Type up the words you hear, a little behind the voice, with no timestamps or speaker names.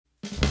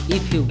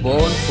If you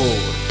born poor,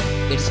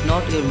 it's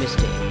not your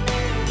mistake.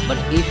 But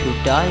if you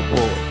die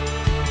poor,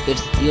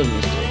 it's your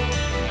mistake.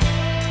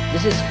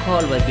 This is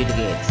called by Bill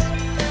Gates.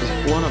 He's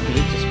one of the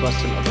richest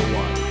person of the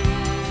world.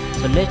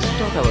 So let's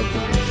talk about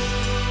Bill Gates.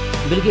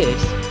 Bill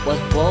Gates was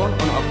born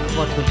on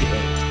October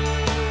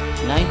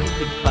 28,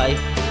 1955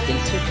 in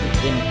Switzerland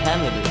in a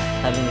family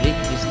having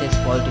rich business,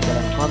 political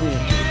and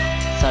community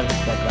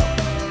service background.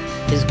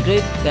 His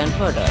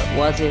great-grandfather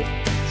was a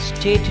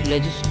state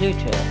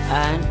legislator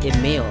and a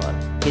mayor.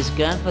 His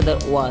grandfather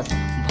was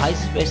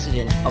vice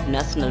president of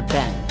National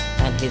Bank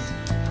and his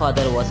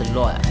father was a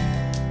lawyer.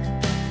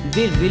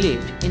 Bill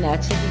believed in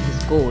achieving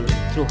his goal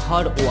through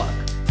hard work.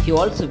 He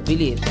also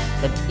believed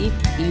that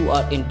if you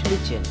are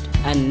intelligent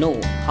and know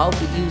how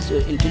to use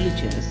your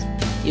intelligence,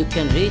 you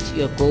can reach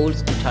your goals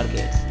and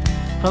targets.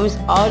 From his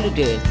early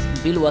days,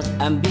 Bill was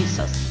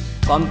ambitious,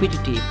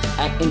 competitive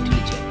and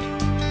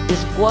intelligent.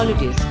 These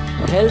qualities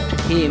helped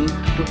him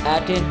to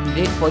attain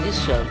great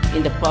position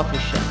in the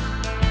profession.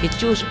 He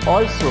chose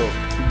also.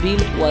 Bill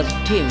was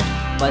deemed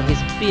by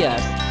his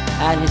peers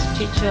and his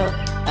teacher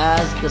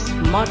as the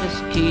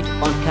smartest kid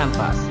on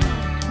campus.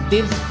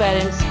 Bill's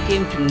parents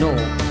came to know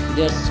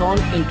their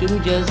son's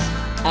intelligence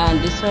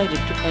and decided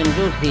to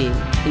enroll him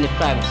in a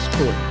private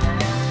school.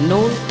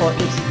 Known for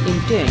its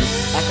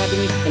intense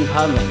academic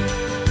environment,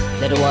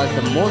 that was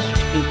the most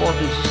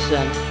important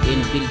decision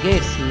in Bill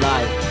Gates'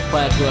 life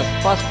where he was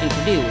first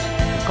introduced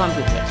to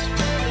computers.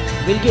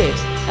 Bill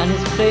Gates and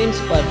his friends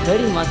were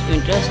very much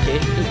interested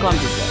in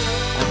computers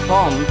and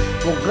formed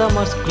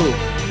Programmers Group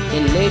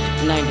in late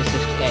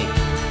 1968.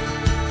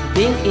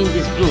 Being in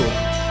this group,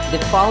 they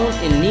found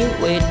a new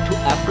way to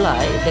apply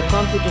the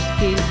computer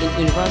skill in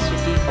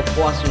University of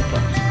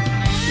Washington.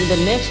 In the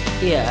next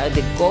year,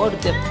 they got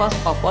their first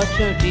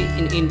opportunity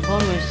in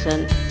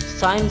Information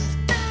Science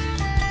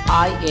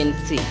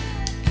INC,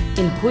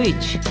 in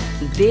which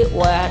they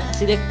were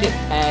selected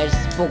as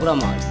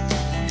programmers.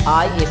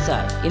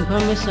 ISI,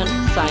 Information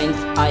Science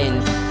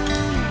INC,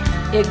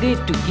 agreed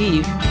to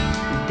give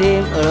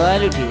them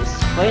royalties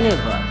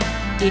whenever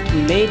it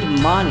made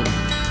money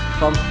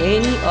from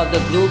any of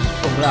the group's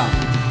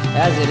programs.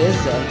 As a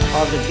result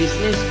of the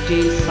business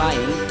deal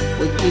signed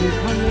with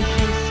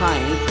Information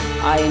Science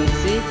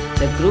INC,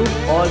 the group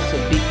also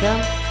became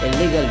a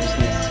legal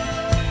business.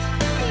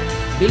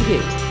 Bill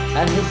Gates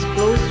and his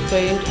close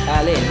friend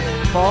Allen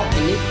formed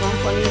a new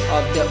company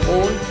of their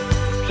own,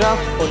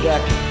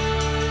 traffic.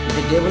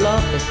 They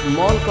developed a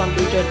small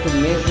computer to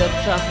measure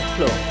traffic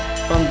flow.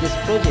 From this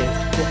project,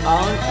 they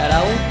earned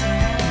around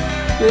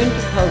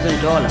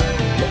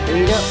 $20,000. The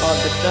era of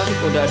the traffic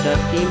auditor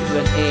came to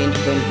an end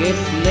when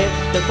Gates left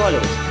the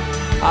college.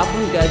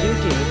 Upon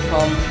graduating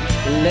from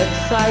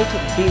Lakeside,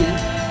 Bill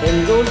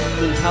enrolled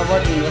in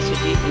Harvard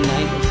University in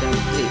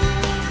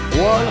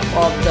 1973, one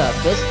of the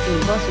best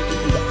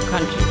universities in the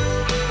country.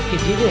 He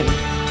didn't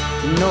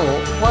know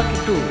what to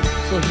do,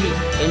 so he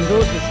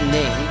enrolled his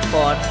name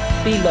for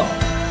pre-law.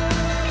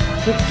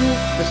 He took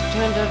the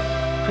standard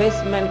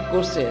freshman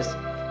courses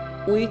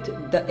with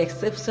the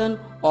exception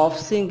of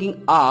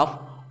singing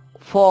up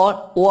for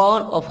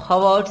one of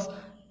Harvard's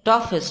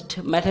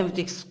toughest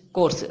mathematics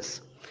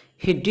courses.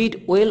 He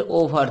did well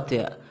over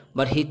there,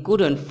 but he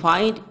couldn't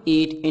find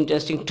it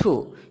interesting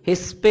too. He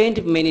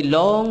spent many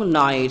long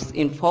nights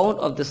in front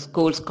of the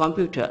school's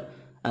computer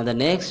and the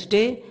next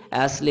day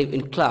asleep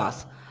in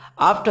class.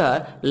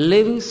 After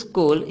leaving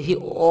school, he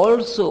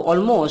also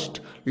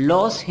almost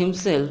lost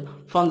himself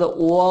from the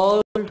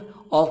world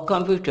of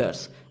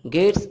computers.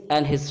 Gates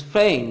and his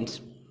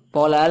friends,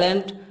 Paul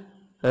Allen,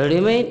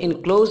 remained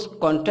in close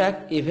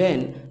contact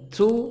even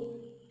though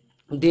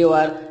they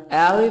were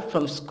away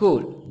from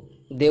school.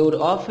 They would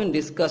often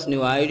discuss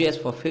new ideas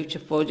for future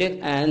projects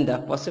and the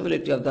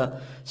possibility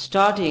of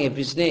starting a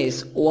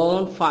business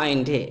one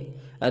fine day.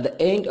 At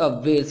the end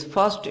of Bill's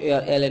first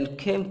year, Allen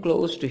came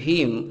close to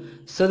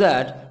him so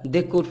that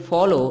they could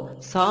follow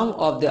some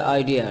of their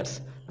ideas.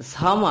 The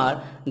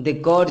summer, they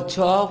got a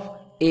job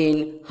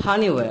in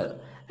Honeywell.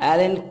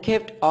 Allen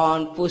kept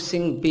on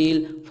pushing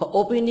Bill for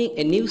opening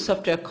a new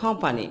software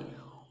company.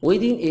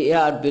 Within a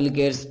year, Bill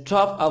Gates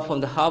dropped out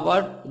from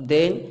Harvard.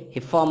 Then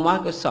he formed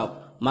Microsoft.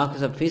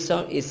 Microsoft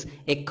Vision is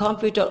a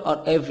computer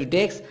on every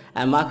desk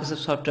and Microsoft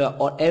software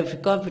on every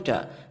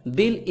computer.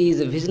 Bill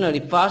is a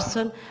visionary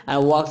person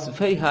and works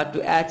very hard to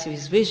achieve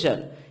his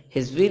vision.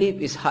 His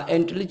belief is high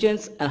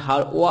intelligence and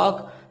hard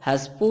work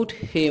has put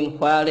him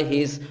where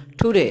he is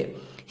today.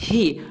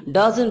 He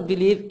doesn't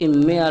believe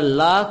in mere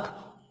luck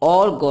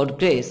or God's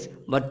grace,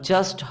 but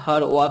just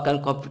hard work and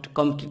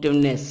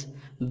competitiveness.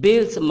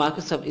 Bill's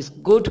Microsoft is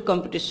good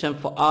competition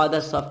for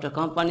other software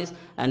companies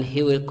and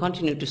he will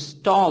continue to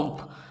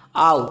stomp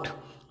out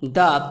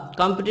the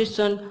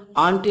competition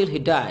until he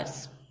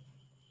dies.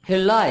 He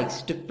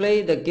likes to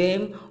play the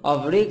game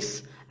of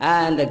risks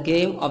and the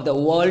game of the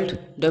world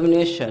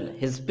domination.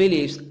 His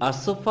beliefs are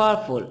so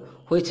powerful,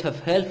 which have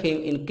helped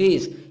him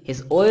increase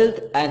his wealth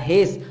and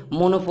his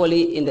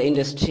monopoly in the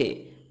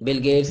industry. Bill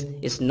Gates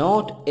is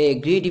not a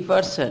greedy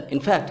person. In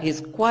fact, he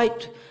is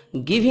quite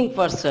giving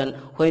person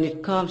when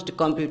it comes to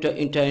computer,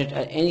 internet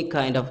or any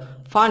kind of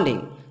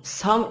funding.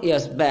 Some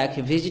years back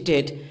he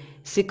visited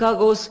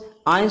Chicago's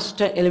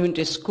Einstein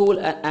Elementary School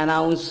and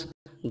announced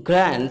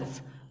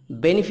grants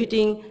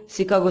benefiting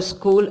Chicago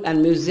School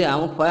and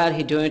Museum, where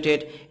he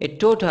donated a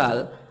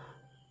total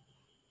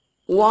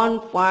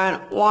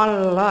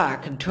 $1.1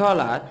 lakh,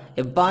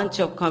 a bunch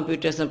of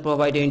computers and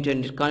provided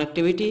internet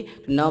connectivity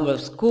to a number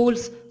of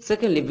schools.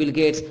 Secondly, Bill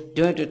Gates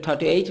donated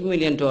 $38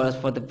 million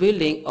for the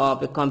building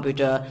of a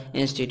computer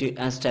institute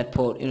at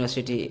Stanford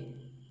University.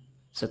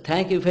 So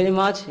thank you very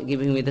much for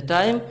giving me the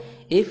time.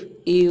 If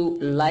you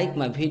like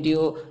my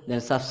video, then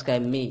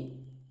subscribe me.